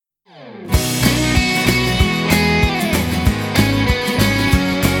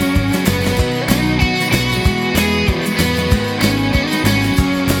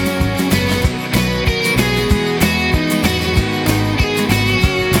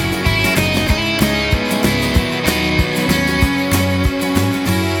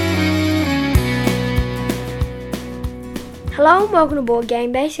Hello and welcome to Board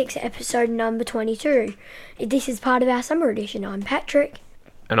Game Basics, episode number 22. This is part of our summer edition. I'm Patrick.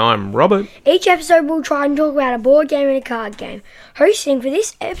 And I'm Robert. Each episode we'll try and talk about a board game and a card game. Hosting for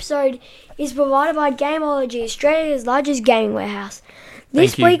this episode is provided by Gameology, Australia's largest gaming warehouse.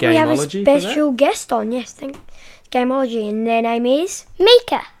 This Thank you, week we have a Gameology, for special guest on. Yes, thank Gameology, and their name is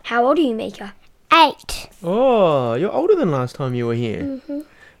Mika. How old are you, Mika? 8. Oh, you're older than last time you were here. Mm-hmm.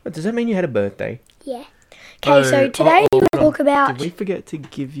 But does that mean you had a birthday? Yeah. Okay, so today we'll talk about... Did we forget to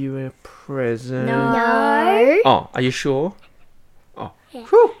give you a present? No. Oh, are you sure? Oh. Yeah.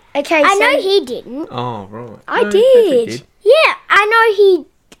 Whew. Okay, I so... know he didn't. Oh, right. I No, did. Patrick Yeah, I know he...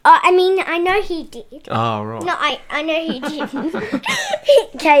 I know he did. Oh, right. No, I know he didn't.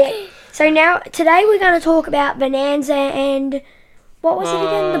 Okay, so now, today we're going to talk about Bonanza and... What was it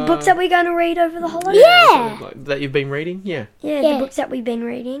again? The books that we're going to read over the holidays? Yeah. Sort of like that you've been reading? Yeah. Yeah, Yeah. the books that we've been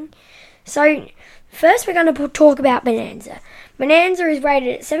reading. So, first we're going to talk about Bonanza. Bonanza is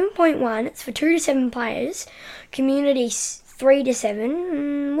rated at 7.1. It's for 2 to 7 players. Community 3 to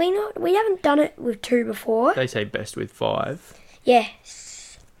 7. We haven't done it with 2 before. They say best with 5.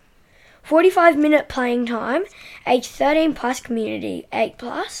 Yes. 45-minute playing time. Age 13 plus. Community 8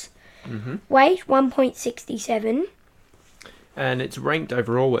 plus. Mm-hmm. Weight 1.67. And it's ranked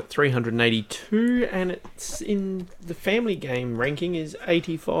overall at 382, and it's in the family game ranking is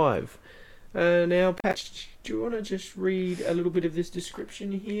 85. Now, Pat, do you want to just read a little bit of this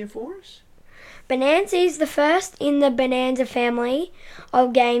description here for us? Bonanza is the first in the Bonanza family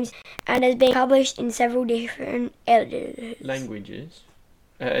of games and has been published in several different editors. Languages.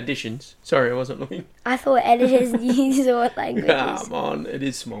 Editions. Sorry, I wasn't looking. I thought editors use what languages. Come on, it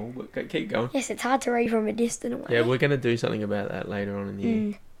is small, but keep going. Yes, it's hard to read from a distant away. Yeah, we're going to do something about that later on in the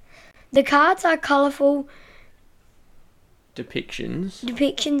year. The cards are colourful Depictions,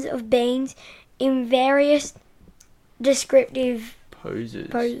 depictions of beans in various descriptive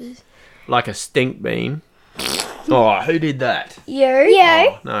poses. like a stink bean. Oh, who did that? You? Yo.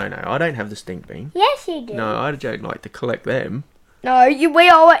 Oh, no, I don't have the stink bean. Yes, you do. No, I don't like to collect them. No, you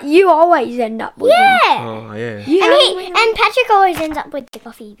always end up with them. Yeah. Oh, yeah, You And Patrick always ends up with the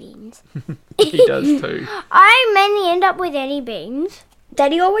coffee beans. he does too. I mainly end up with any beans.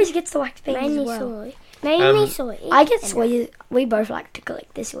 Daddy always gets the wax beans Mainly as well. soy. Mainly soy. I get soy. We both like to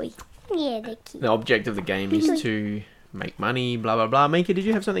collect the soy. Yeah, they're cute. The object of the game is to make money, blah, blah, blah. Mika, did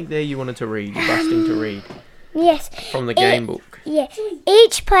you have something there you wanted to read? You're busting to read Yes. from the game book. Yeah.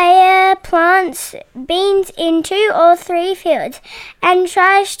 Each player plants beans in 2 or 3 fields and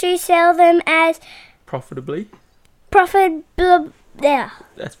tries to sell them as Profitably? profitably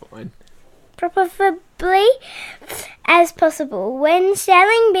as possible. When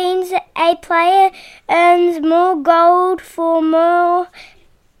selling beans, a player earns more gold for more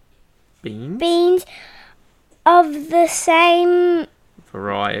beans of the same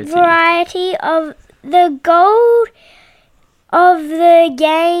variety. Of the goal of the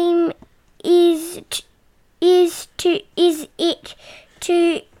game is it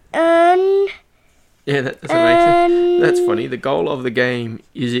to earn. Yeah, that doesn't make sense. That's funny. The goal of the game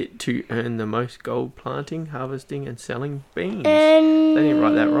is it to earn the most gold planting, harvesting, and selling beans. They didn't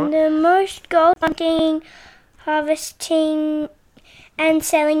write that right. The most gold planting, harvesting, and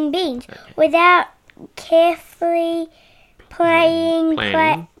selling beans without carefully planning.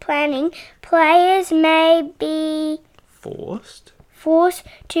 Players may be Forced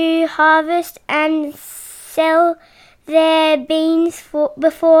to harvest and sell their beans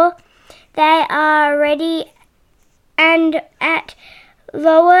before they are ready and at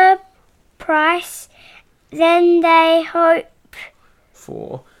lower price than they hope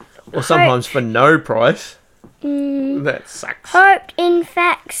for, or sometimes for no price. That sucks. Hoped. In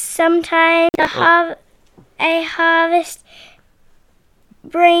fact, sometimes a harvest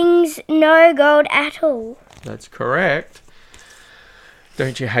brings no gold at all. That's correct.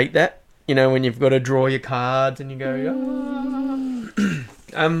 Don't you hate that? You know, when you've got to draw your cards and you go,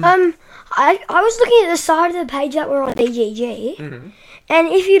 I was looking at the side of the page that we're on BGG, Mm-hmm. and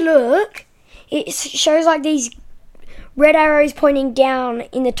if you look, it shows like these red arrows pointing down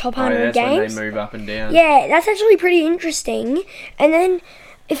in the top 100 that's games. when they move up and down. Yeah, that's actually pretty interesting. And then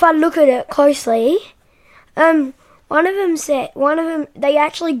if I look at it closely, one of them they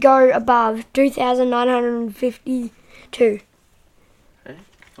actually go above 2,952.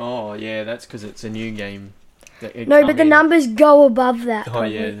 Oh, yeah, that's because it's a new game. No, but the numbers go above that. Oh,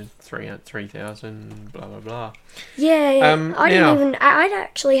 probably. yeah, 3,000, blah, blah, blah. Yeah. Now- I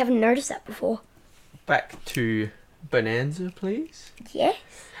actually haven't noticed that before. Back to Bonanza, please. Yes.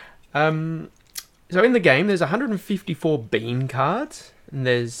 So in the game, there's 154 bean cards, And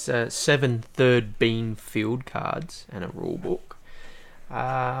there's 7 third bean field cards and a rule book. Do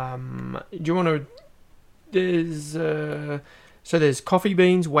you want to... There's coffee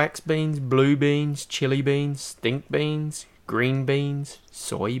beans, wax beans, blue beans, chili beans, stink beans, green beans,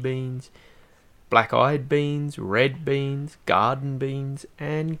 soybeans, black-eyed beans, red beans, garden beans,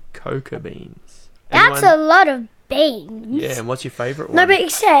 and coca beans. That's a lot of beans. Yeah, and what's your favourite one? No, but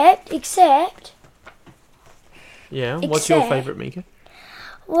except. Yeah, what's your except- favourite, Mika?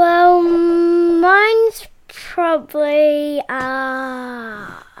 Well, mine's probably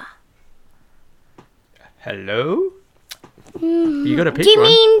Hello? You got to pick Do you one.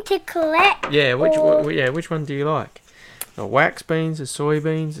 mean to collect? Yeah, or- which one do you like? The wax beans, the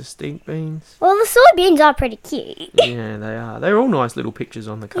soybeans, the stink beans? Well, the soybeans are pretty cute. Yeah, they are. They're all nice little pictures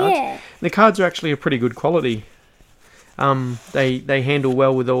on the cards. Yeah. The cards are actually a pretty good quality. They handle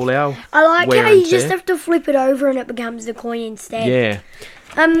well with all our I like wear how and you just tear. have to flip it over and it becomes the coin instead. Yeah.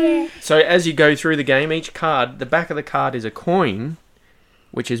 Yeah. So as you go through the game, each card, the back of the card is a coin,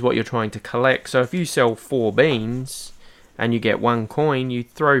 which is what you're trying to collect. So if you sell 4 beans and you get 1 coin, you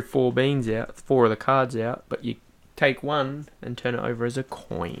throw 4 beans out, 4 of the cards out, but you take 1 and turn it over as a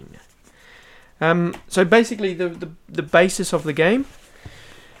coin. So basically the basis of the game,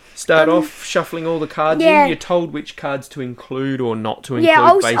 start off shuffling all the cards yeah. in. You're told which cards to include or not to include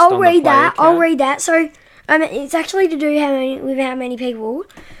Yeah, based I'll on read the player that. I'll count. read that. So, it's actually to do with how many people.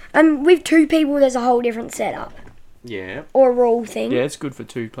 With 2 people, there's a whole different setup Yeah. or rule thing. Yeah, it's good for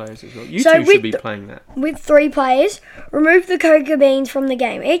 2 players as well. You So two with should be the- playing that. With 3 players, remove the coca beans from the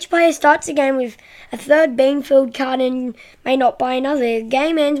game. Each player starts the game with a third bean-filled card and may not buy another. The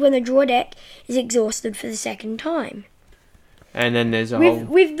game ends when the draw deck is exhausted for the second time. And then there's a whole...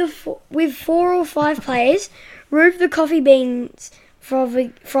 With 4 or 5 players, remove the coffee beans from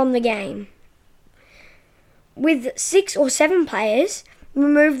the game. With 6 or 7 players,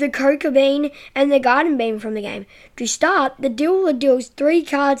 remove the coca bean and the garden bean from the game. To start, the dealer deals 3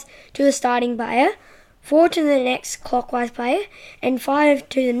 cards to the starting player, 4 to the next clockwise player, and 5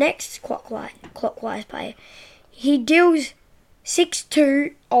 to the next clockwise player. He deals 6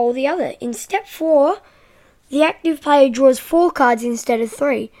 to all the other. In step 4, the active player draws 4 cards instead of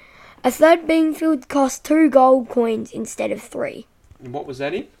 3. A third bean field costs 2 gold coins instead of 3. What was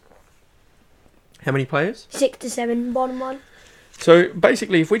that in? How many players? 6 to 7, bottom one. So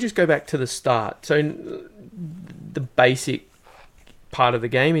basically, if we just go back to the start, so the basic part of the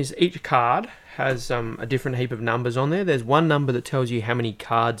game is each card has a different heap of numbers on there. There's 1 number that tells you how many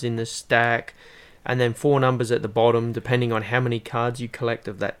cards in the stack, and then 4 numbers at the bottom, depending on how many cards you collect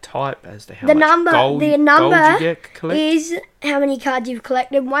of that type, as to how The much number, gold, the gold number you get collect. is how many cards you've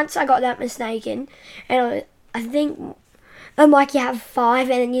collected. Once I got that mistaken, and I think like you have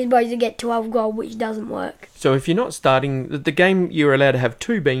 5, and then you're supposed to get 12 gold, which doesn't work. So if you're not starting the game, you're allowed to have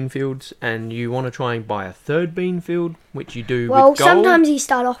 2 bean fields, and you want to try and buy a third bean field, which you do Well, with gold. sometimes you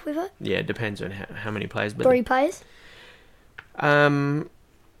start off with it. Yeah, it depends on how many players. But 3 players.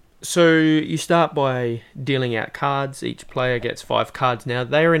 So you start by dealing out cards. Each player gets 5 cards. Now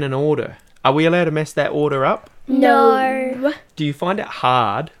they're in an order. Are we allowed to mess that order up? No. Do you find it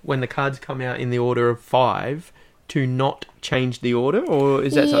hard when the cards come out in the order of 5 to not change the order, or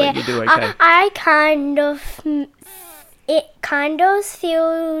is that something you do okay? I kind of... It kind of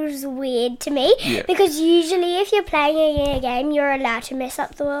feels weird to me Yeah. because usually if you're playing a game, you're allowed to mess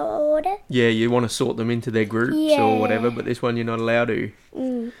up the order. Yeah, you want to sort them into their groups Yeah. or whatever, but this one you're not allowed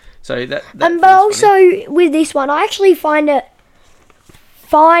to. So that But feels also funny. with this one, I actually find it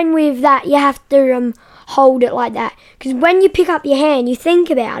fine with that. You have to hold it like that, because when you pick up your hand, you think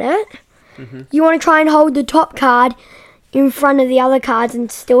about it. Mm-hmm. You want to try and hold the top card in front of the other cards and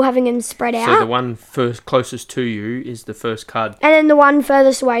still having them spread out. So the one first closest to you is the first card. And then the one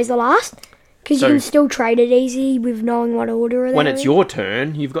furthest away is the last, because So- you can still trade it easy with knowing what order When they're it's in. your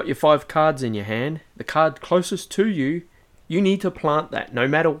turn, you've got your 5 cards in your hand. The card closest to you, you need to plant that no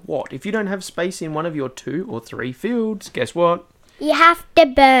matter what. If you don't have space in one of your 2 or 3 fields, guess what? You have to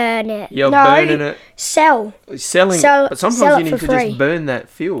burn it. You're No. burning it, Sell. selling Sell- it. But sometimes sell you it need for to free. just burn that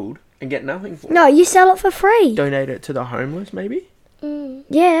field and get nothing for it. No, you sell it for free. Donate it to the homeless, maybe?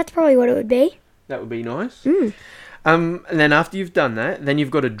 Yeah, that's probably what it would be. That would be nice. Mm. And then after you've done that, then you've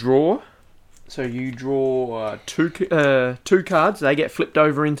got to draw. So you draw 2 cards. They get flipped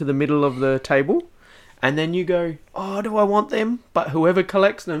over into the middle of the table. And then you go, oh, do I want them? But whoever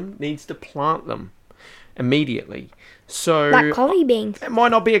collects them needs to plant them immediately. So Like coffee beans. it might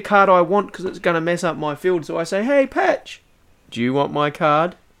not be a card I want because it's going to mess up my field. So I say, hey, Patch, do you want my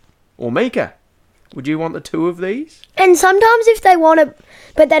card? Or Mika, would you want the 2 of these? And sometimes if they want it,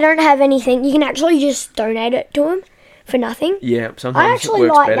 but they don't have anything, you can actually just donate it to them. for nothing. Yeah, sometimes actually it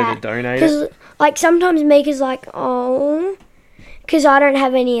works like better that, to donate it. Because, like, sometimes Mika's like, oh, because I don't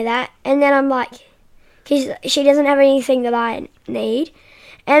have any of that. And then I'm like, because she doesn't have anything that I need.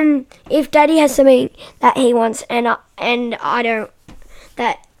 And if Daddy has something that he wants and I don't,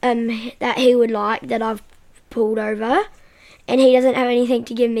 that he would like, that I've pulled over, and he doesn't have anything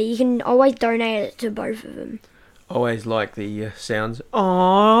to give me, you can always donate it to both of them. Always like the sounds.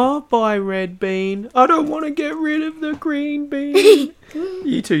 Aww, bye red bean. I don't want to get rid of the green bean.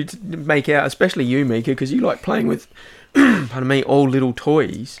 You two make out, especially you, Mika, because you like playing with, pardon me, all little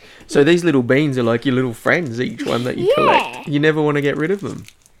toys. So these little beans are like your little friends, each one that you collect. You never want to get rid of them.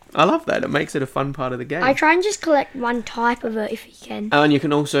 I love that. It makes it a fun part of the game. I try and just collect one type of it if you can. Oh, and you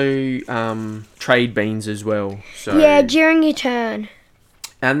can also trade beans as well. So Yeah, during your turn.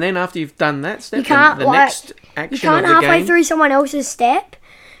 And then after you've done that step, You can't, the like, next action You can't of the halfway game. through someone else's step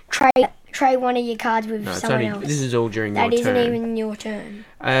trade one of your cards with No, it's someone only, else. this is all during That your isn't turn. even your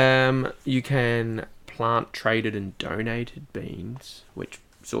turn. You can plant traded and donated beans, which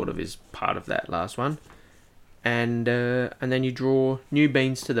sort of is part of that last one. And then you draw new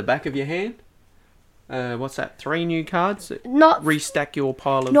beans to the back of your hand. What's that? 3 new cards that Not restack your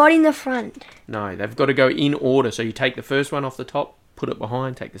pile of... not in the front. No, they've got to go in order. So you take the first one off the top, put it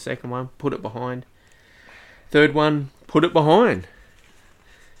behind. Take the second one, put it behind. Third one, put it behind.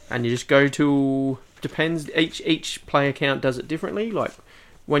 And you just go to... Depends. Each player count does it differently. Like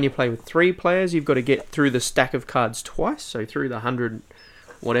when you play with 3 players, you've got to get through the stack of cards twice. So through the 100,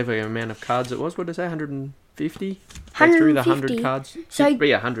 whatever amount of cards it was. What did I say? 150? Go through the 100 150. cards. So- There'd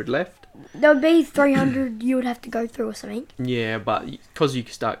be 100 left. There would be 300 you would have to go through or something. Yeah, but because you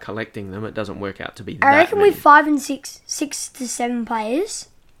start collecting them, it doesn't work out to be that I reckon many. with 5 and 6 to 7 players,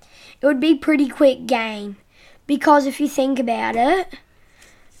 it would be a pretty quick game. Because if you think about it,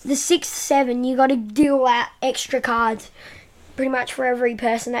 the 6 to 7, you got to deal out extra cards pretty much for every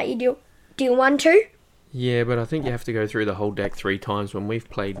person that you deal one to. Yeah, but I think you have to go through the whole deck 3 times when we've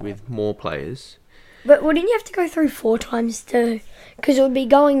played with more players. But wouldn't you have to go through 4 times too? Because it would be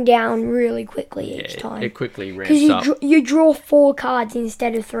going down really quickly each time. It quickly ramps Because up. you draw 4 cards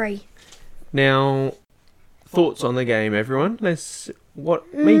instead of 3. Now, thoughts on the game, everyone? Mika?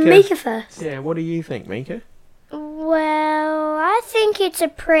 Mika first. Yeah, what do you think, Mika? Well, I think it's a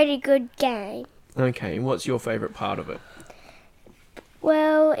pretty good game. Okay, what's your favourite part of it?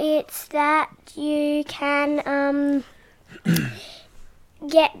 Well, it's that you can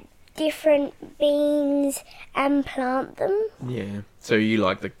get different beans and plant them. Yeah, so you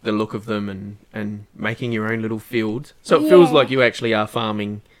like the look of them and making your own little fields. So it feels Yeah. like you actually are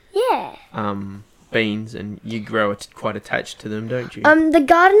farming Yeah. beans and you grow quite attached to them, don't you? The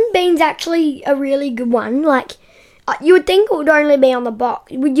garden bean's actually a really good one. Like, you would think it would only be on the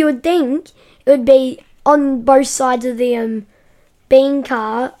box. You would think it would be on both sides of the bean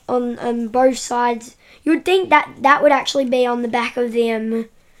car, on both sides. You would think that would actually be on the back of the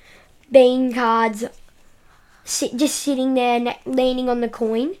bean cards, just sitting there leaning on the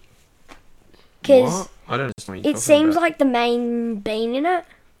coin. Because What? I don't understand what you're it talking seems about. like the main bean in it.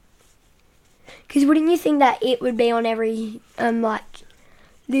 Because wouldn't you think that it would be on every like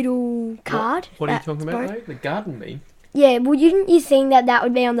little card? What are you that's talking about, both- though? The garden bean? Yeah, wouldn't you think that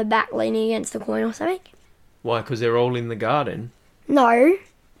would be on the back leaning against the coin or something? Why? Because they're all in the garden. No.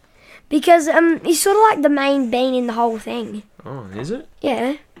 Because it's sort of like the main bean in the whole thing. Oh, is it?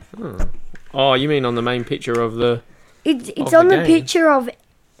 Yeah. Oh, you mean on the main picture of the... It's Of on the the game. picture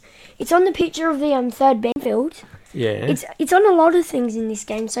of the third bean field. Yeah. It's on a lot of things in this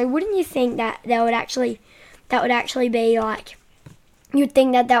game. So wouldn't you think that would actually be like, you'd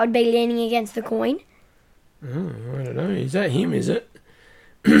think that would be leaning against the coin? Oh, I don't know. Is that him, is it?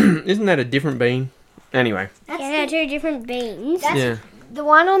 Isn't that a different bean? Anyway. They're 2 different beans. Yeah. The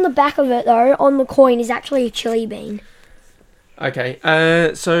one on the back of it though, on the coin, is actually a chili bean. Okay.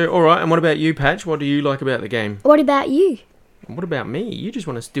 So, alright. And what about you, Patch? What do you like about the game? What about you? What about me? You just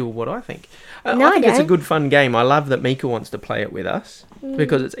want to steal what I think. No, I think I it's a don't. good fun game. I love that Mika wants to play it with us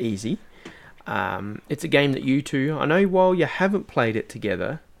because it's easy. It's a game that you two... I know while you haven't played it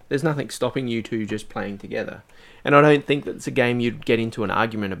together, there's nothing stopping you two just playing together. And I don't think that it's a game you'd get into an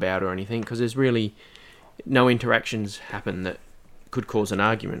argument about or anything because there's really no interactions happen that could cause an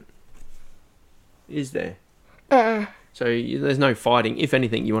argument. Is there? So there's no fighting. If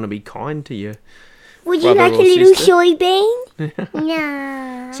anything, you want to be kind to you. Would you brother like a or little sister. soy bean?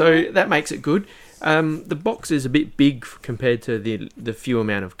 No. So that makes it good. The box is a bit big compared to the few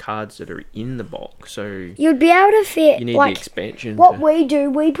amount of cards that are in the box. So You'd be able to fit you need the like expansion. what we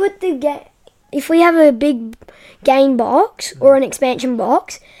do. We put the if we have a big game box or an expansion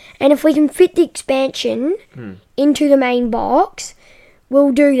box, and if we can fit the expansion into the main box,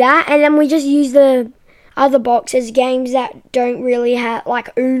 we'll do that, and then we just use the other box as games that don't really have, like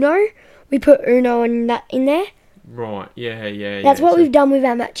Uno. We put Uno in there. Right, yeah. That's what so- we've done with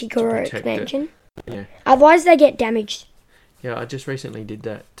our Machikoro protect it. expansion. Yeah. Otherwise, they get damaged. Yeah, I just recently did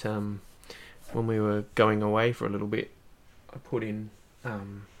that when we were going away for a little bit. I put in a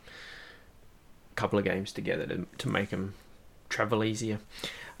couple of games together to make them travel easier.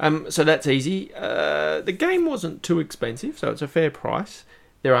 So that's easy. The game wasn't too expensive, so it's a fair price.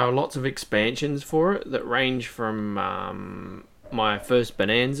 There are lots of expansions for it that range from my first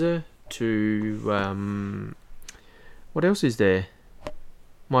Bonanza to... what else is there?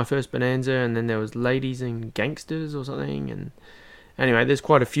 My first Bonanza, and then there was Ladies and Gangsters or something, and anyway, there's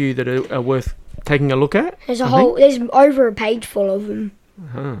quite a few that are worth taking a look at. There's there's over a page full of them.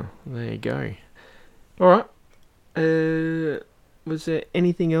 Oh, there you go. All right. Was there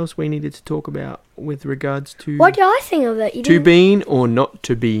anything else we needed to talk about with regards to What do I think of it? You to didn't- bean or not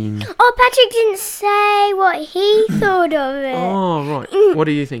to bean? Oh, Patrick didn't say what he thought of it. Oh, right. What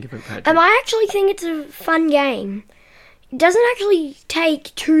do you think of it, Patrick? I actually think it's a fun game. It doesn't actually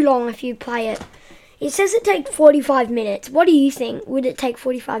take too long if you play it. It says it takes 45 minutes. What do you think? Would it take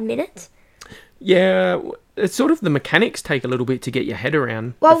 45 minutes? Yeah, it's sort of the mechanics take a little bit to get your head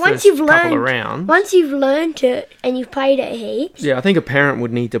around. Well, the once first you've couple of learned, rounds. once you've learned it and you've played it heaps. Yeah, I think a parent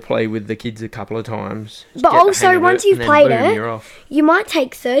would need to play with the kids a couple of times. But get the also, hang of once it, you've and then played boom, it, you're off. you might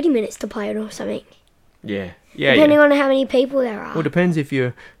take 30 minutes to play it or something. Yeah. Depending on how many people there are. Well, it depends if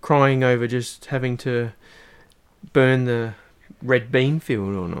you're crying over just having to burn the red bean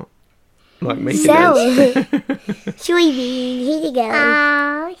field or not. Like me Sell. does. Sweet bean, here you go.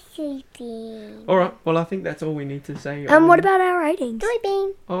 Oh, sleepy. All right. Well, I think that's all we need to say. What about our ratings?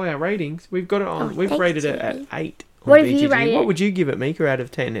 Sleeping. Oh, our ratings. We've got it on. Oh, we've thanks, rated it at Julie. 8. On What have you BGG. rated What it? would you give it, Mika, out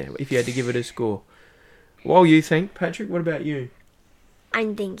of 10 if you had to give it a score? While you think, Patrick, what about you?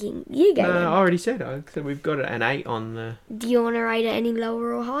 I'm thinking, you go No, then. I already said. I said we've got it an 8 on the. Do you want to rate it any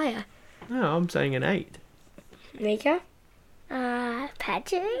lower or higher? No, I'm saying an 8. Mika?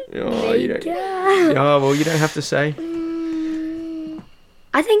 Patrick? Oh, you don't. Mika. Oh, well, you don't have to say.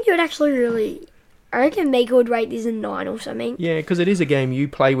 I think you would actually really... I reckon Mika would rate this a 9 or something. Yeah, because it is a game you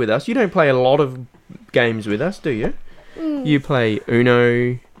play with us. You don't play a lot of games with us, do you? You play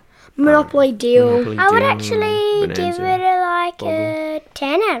Uno, Monopoly Deal. Monopoly I would Deal, actually give Bonanza. it a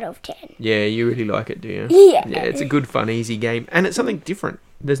 10 out of 10. Yeah, you really like it, do you? Yeah. Yeah, it's a good, fun, easy game. And it's something different.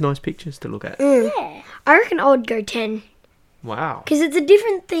 There's nice pictures to look at. Yeah. I reckon I would go 10. Wow. Because it's a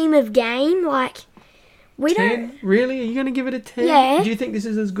different theme of game. Like, we 10? Really? Are you going to give it a 10? Yeah. Do you think this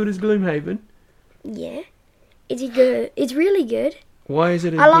is as good as Gloomhaven? don't... Yeah. It's good. It's really good. Why is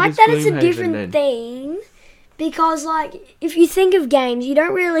it as I good like as that it's a Gloomhaven, different then? theme. Because, like, if you think of games, you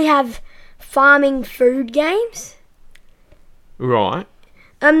don't really have farming food games. Right.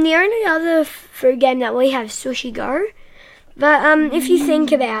 The only other food game that we have is Sushi Go. But if you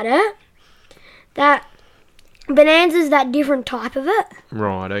think about it, that Bonanza's that different type of it.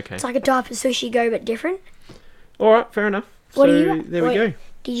 Right, okay. It's like a type of Sushi Go but different. All right, fair enough. What so, do you... there we wait, go.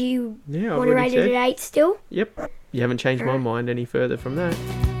 Did you Yeah, I've want to already rate it said. at 8 still? Yep. You haven't changed my Alright. mind any further from that.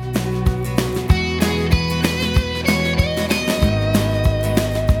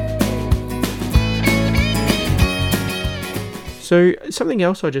 So, something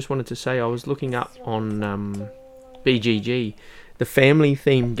else I just wanted to say, I was looking up on BGG, the family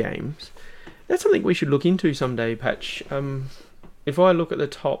theme games. That's something we should look into someday, Patch. If I look at the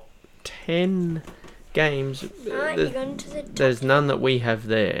top 10 games, Alright, there's- you're going to the top, there's none that we have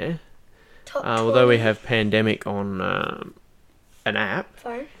there. top Although we 20. have Pandemic on an app,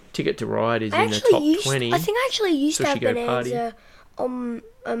 Phone. Ticket to Ride is I in the actually top used, 20. I think I actually used to Sushi have Go Party. Bonanza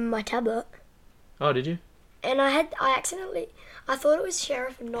on my tablet. Oh, did you? And I thought it was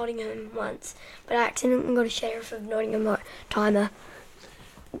Sheriff of Nottingham once, but I accidentally got a Sheriff of Nottingham timer.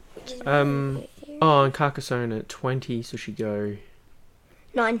 Which is Oh, and Carcassonne at 20, Sushi Go.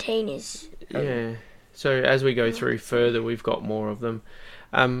 19 is... Yeah. So as we go through further, we've got more of them.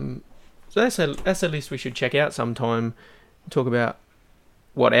 So that's a list we should check out sometime. Talk about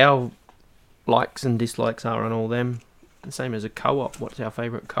what our likes and dislikes are on all them. The same as a co-op. What's our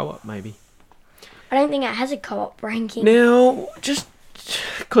favourite co-op, maybe? I don't think it has a co-op ranking. Now, just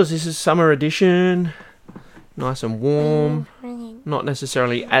because this is summer edition, nice and warm, not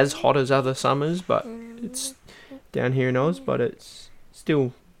necessarily as hot as other summers, but it's down here in Oz, but it's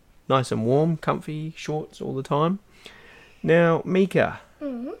still nice and warm, comfy, shorts all the time. Now, Mika,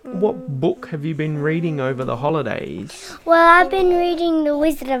 what book have you been reading over the holidays? Well, I've been reading The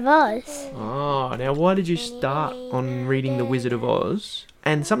Wizard of Oz. Oh, now why did you start on reading The Wizard of Oz?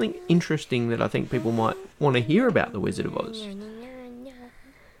 And something interesting that I think people might want to hear about The Wizard of Oz.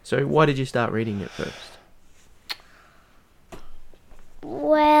 So why did you start reading it first?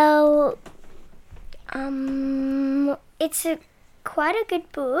 Well, it's quite a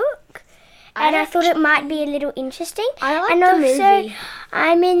good book. And I thought it might be a little interesting. I like and the also, movie.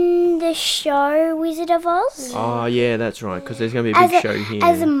 I'm in the show Wizard of Oz. Oh, yeah, that's right, because there's going to be a big show here.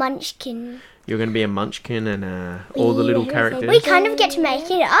 As a munchkin. You're going to be a munchkin and all the little characters. We kind of get to make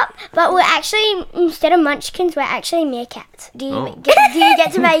it up, but we're actually, instead of munchkins, we're actually meerkats. Do you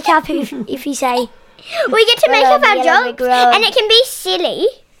get to make up if you say... We get to make Follow up the our yellow jokes, brick road. and it can be silly.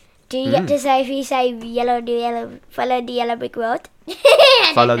 Do you get to say if you say follow the yellow brick road?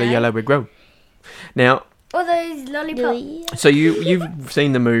 Follow the yellow brick road. Now, Or those lollipops. so you've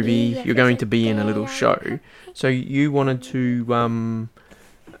seen the movie. You're going to be in a little show. So you wanted to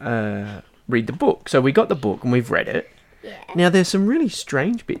read the book. So we got the book and we've read it. Yeah. Now there's some really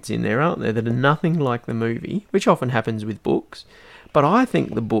strange bits in there, aren't there, that are nothing like the movie, which often happens with books. But I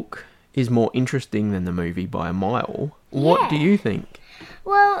think the book is more interesting than the movie by a mile. What do you think?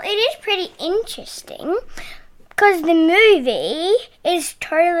 Well, it is pretty interesting because the movie is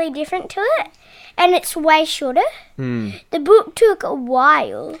totally different to it, and it's way shorter. The book took a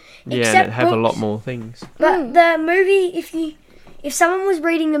while. Yeah, and Except it have a lot books. more things. But the movie, if someone was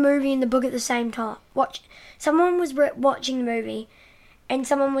reading the movie and the book at the same time, someone was watching the movie and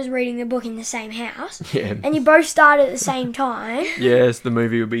someone was reading the book in the same house, Yeah. and you both started at the same time. Yes, the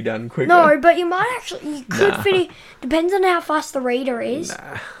movie would be done quicker. No, but you could Nah. finish. Depends on how fast the reader is.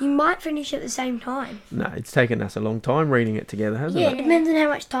 Nah. You might finish at the same time. No, it's taken us a long time reading it together, hasn't Yeah, it? it depends on how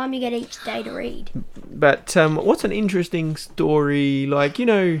much time you get each day to read. But what's an interesting story, like, you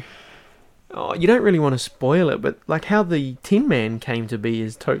don't really want to spoil it, but like how the Tin Man came to be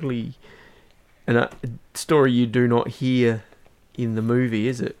is totally a story you do not hear in the movie,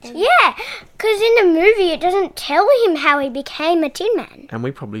 is it? Yeah, because in the movie it doesn't tell him how he became a Tin Man. And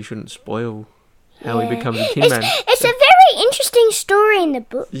we probably shouldn't spoil how he Yeah. becomes a Tin Man. It's a very interesting story in the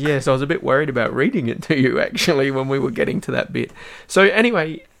book. Yes, I was a bit worried about reading it to you, actually, when we were getting to that bit. So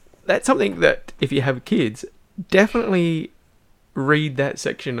anyway, that's something that, if you have kids, definitely read that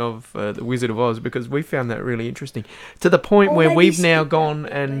section of The Wizard of Oz, because we found that really interesting. To the point where we've now gone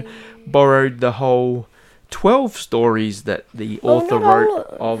and borrowed the whole 12 stories that the author not all wrote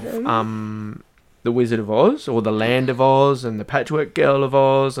of of The Wizard of Oz, or The Land of Oz, and The Patchwork Girl of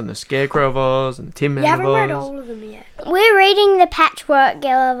Oz, and The Scarecrow of Oz, and Tin Man You of haven't read Oz. all of them yet. We're reading The Patchwork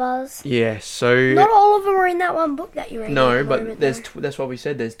Girl of Oz. Yes, so... Not all of them are in that one book that you're reading. No, at the but moment, there's though. that's what we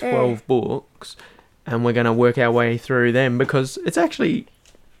said. There's 12 books, and we're going to work our way through them, because it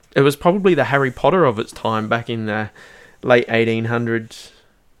was probably the Harry Potter of its time back in the late 1800s.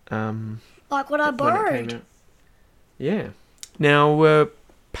 Like what I when it came borrowed. out. Yeah. Now,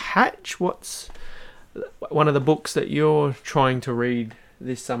 Patch, what's one of the books that you're trying to read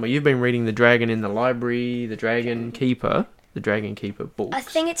this summer? You've been reading The Dragon in the Library, The Dragon Keeper books. I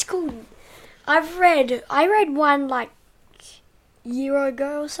think it's called. I read one like year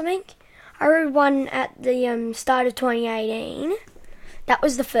ago or something. I read one at the start of 2018. That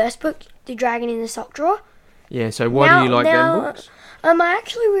was the first book, The Dragon in the Sock Drawer. Yeah, so why do you like them books? I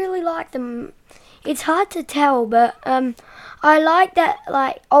actually really like them. It's hard to tell, but I like that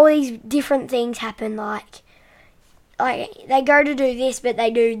like all these different things happen. Like they go to do this, but they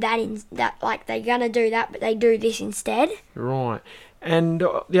do that like they're gonna do that, but they do this instead. Right. And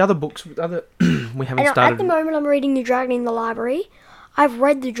the other books, we haven't And started. at the moment, I'm reading The Dragon in the Library. I've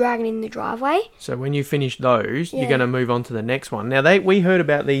read The Dragon in the Driveway. So when you finish those, you're Yeah. going to move on to the next one. Now, we heard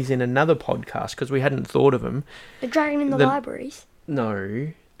about these in another podcast because we hadn't thought of them. The Dragon in the The- Libraries. No,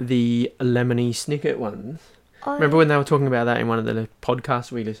 the Lemony Snicket ones. Oh, Remember when they were talking about that in one of the podcasts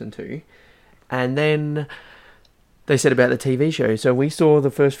we listened to? And then they said about the TV show. So we saw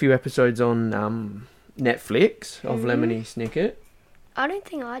the first few episodes on Netflix of Lemony Snicket. I don't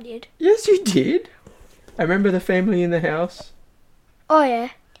think I did. Yes, you did. I remember the family in the house. Oh yeah.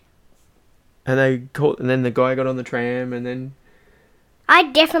 And then the guy got on the tram, and then... I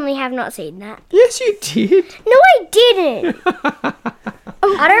definitely have not seen that. Yes, you did. No, I didn't.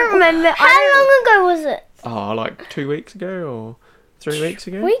 I don't remember. How long ago was it? Oh, like 2 weeks ago or 3 weeks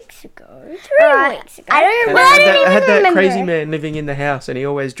ago? Weeks ago. 3 weeks ago. I don't And remember. I had that remember crazy it. man living in the house, and he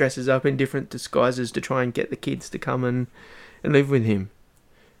always dresses up in different disguises to try and get the kids to come and live with him.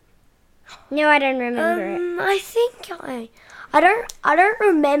 No, I don't remember it. I think I don't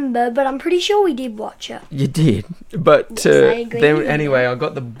remember, but I'm pretty sure we did watch it. You did, but I agree then with anyway, I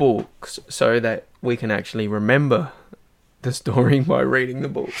got the books so that we can actually remember the story by reading the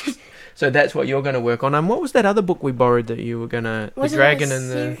books. So that's what you're going to work on. And what was that other book we borrowed that you were going to... The Wasn't Dragon it a and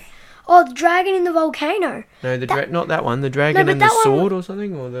the... Oh, the Dragon in the Volcano. No, not that one. The Dragon but and the that one- Sword or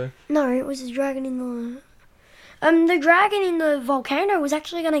something? Or the... No, it was the Dragon in the... the Dragon in the Volcano was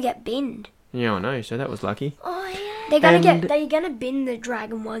actually going to get binned. Yeah, I know. So that was lucky. Oh, yeah. They're gonna bin the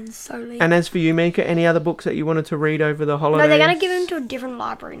Dragon ones solely. And as for you, Mika, any other books that you wanted to read over the holidays? No, they're gonna give them to a different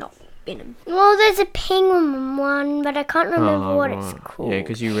library, not bin them. Well, there's a penguin one, but I can't remember Oh, what right. it's called. Yeah,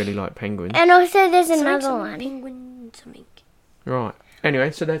 because you really like penguins. And also there's Something, another some one. Penguin something. Right.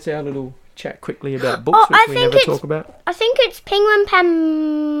 Anyway, so that's our little chat quickly about books, I which we think never it's- talk about. I think it's Penguin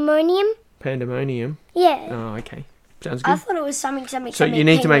Pandemonium. Pandemonium. Yeah. Oh, okay. Sounds I good. thought it was something. So you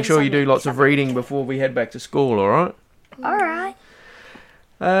need to make sure you do lots of reading before we head back to school, alright? Alright.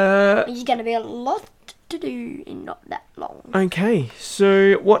 Uh, There's gonna be a lot to do in not that long. okay,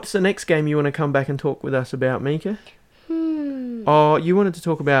 so what's the next game you want to come back and talk with us about, Mika? Oh, you wanted to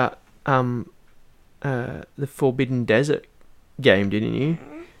talk about the Forbidden Desert game, didn't you?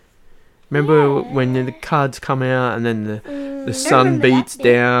 Remember when the cards come out and then the sun remember that beats bit.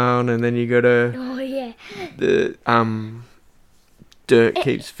 down and then you gotta Oh, yeah. the dirt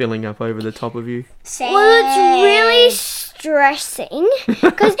keeps filling up over the top of you. Sad. Well, it's really stressing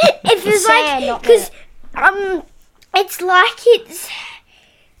because it feels Sad, like not because it's like it's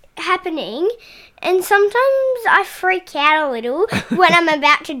happening, and sometimes I freak out a little when I'm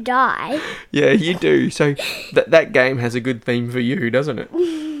about to die. Yeah, you do. So that game has a good theme for you, doesn't it?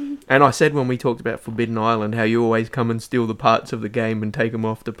 And I said when we talked about Forbidden Island how you always come and steal the parts of the game and take them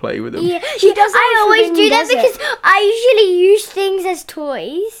off to play with them. Yeah, She does I that always for do that Forbidden because I usually use things as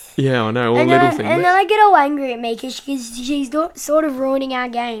toys. Yeah, I know, all And little then, things. and then I get all angry at me because she's sort of ruining our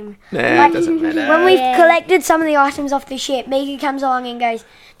game. Nah, Like, it doesn't matter. When we've Yeah. collected some of the items off the ship, Mika comes along and goes,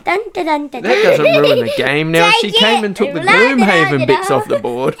 dun dun dun dun. That doesn't ruin the game. Now, if she Take came it. and took the La, da, da, Gloomhaven da, bits da. off the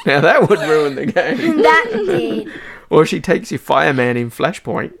board, now that would ruin the game. That did. Or she takes your Fireman in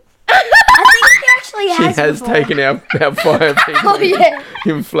Flashpoint. I think she actually She has. has before. taken our fire people Oh yeah.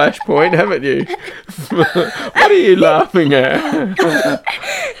 in Flashpoint, haven't you? What are you laughing at?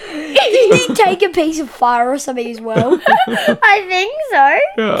 Did he take a piece of fire or something as well? I think so.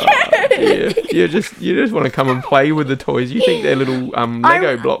 Oh, dear. You just want to come and play with the toys. You think they're little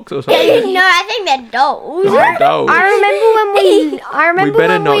Lego blocks or something. No, I think they're dolls. Oh, dolls. I remember We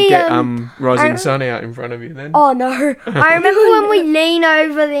better when not we, get Rising I- Sun out in front of you then. Oh no! I remember when we lean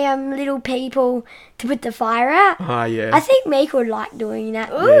over the little people to put the fire out. Ah, yeah. I think Meek would like doing that.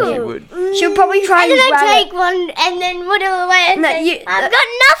 Yeah, she would. She'll probably try And and then grab I it. take one and then put it away and No, say, you- I've got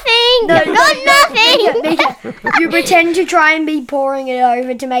nothing. No, You've got nothing. You pretend to try and be pouring it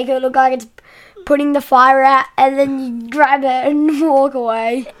over to make it look like it's putting the fire out, and then you grab it and walk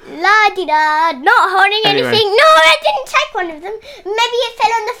away. La di da, not holding Anyway. anything. No, I didn't take one of them. Maybe it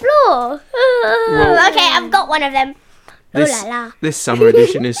fell on the floor. Well- Okay, I've got one of them. This, Ooh la la. this summer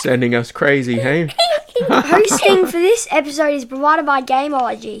edition is sending us crazy, hey? Hosting for this episode is provided by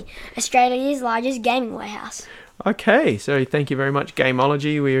Gameology, Australia's largest gaming warehouse. Okay, so thank you very much,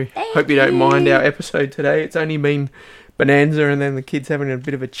 Gameology. We hope you don't mind our episode today. It's only been Bonanza and then the kids having a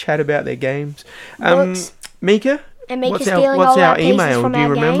bit of a chat about their games. Books. Mika, And Mika what's stealing what's all our our pieces email? from Do you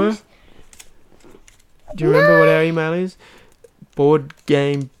our remember? games. Do you remember what our email is? Board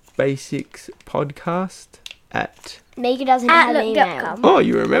Game Basics Podcast at... Mika doesn't have email. Outlook.com. Oh,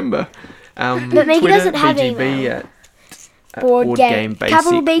 you remember. But Mika Twitter, doesn't have BGB email. at Board game. Basic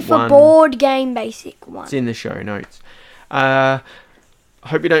Capital B for 1. Board Game Basic 1. It's in the show notes. I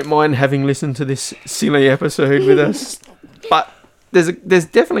hope you don't mind having listened to this silly episode with us, but there's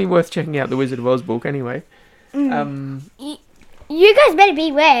definitely worth checking out the Wizard of Oz book anyway. You guys better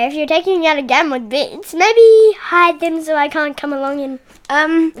beware if you're taking out a game with bits. Maybe hide them so I can't come along and.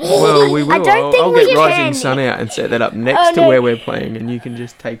 Well, we will. I don't think I'll we get can. Rising Sun out and set that up next Oh, to no. where we're playing, and you can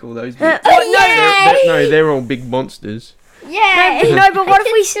just take all those bits. Yay! No, they're all big monsters. Yeah. No, but what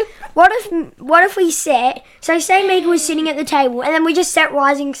if we set? So say Mika was sitting at the table, and then we just set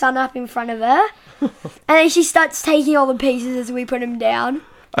Rising Sun up in front of her, and then she starts taking all the pieces as we put them down.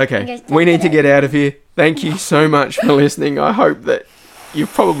 Okay, guess we need to get out of here. Thank you so much for listening. I hope that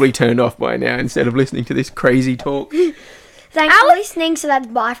you've probably turned off by now instead of listening to this crazy talk. Thanks for listening. So that's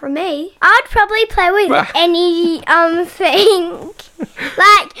bye from me. I'd probably play with Bah. any thing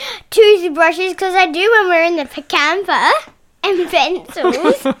like toothbrushes because I do when we're in the camper and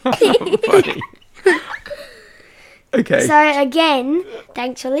pencils. Funny. Okay. So again,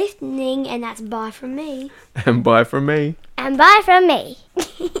 thanks for listening, and that's bye from me. And bye from me. And bye from me.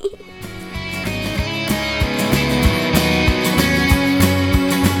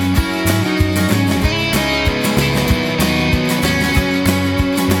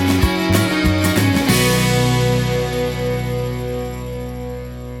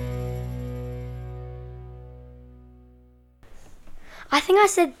 I think I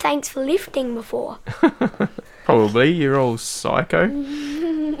said thanks for lifting before. Probably. You're all psycho.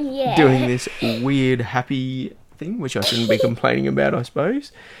 Yeah. Doing this weird happy thing, which I shouldn't be complaining about, I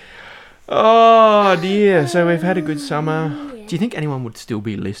suppose. Oh dear. So we've had a good summer. Do you think anyone would still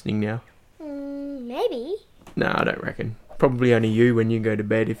be listening now? Maybe. No, I don't reckon. Probably only you when you go to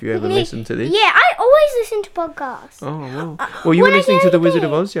bed if you ever listen to this. Yeah, I always listen to podcasts. Oh, well. Well, you were when I listening go to to The Wizard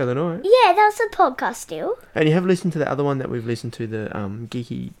of bed. Oz the other night. Yeah, that's a podcast still. And you have listened to the other one that we've listened to, the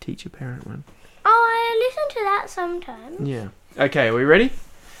geeky teacher parent one. Oh, I listen to that sometimes. Yeah. Okay, are we ready?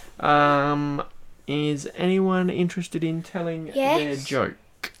 Is anyone interested in telling their Yes. joke?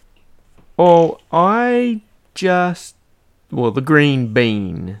 Oh, the green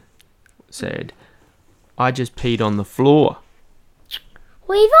bean said, I just peed on the floor.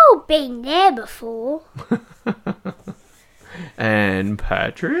 We've all been there before. And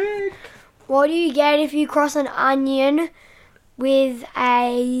Patrick? What do you get if you cross an onion with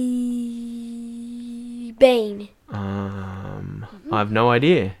a bean? I have no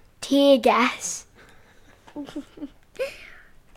idea. Tear gas.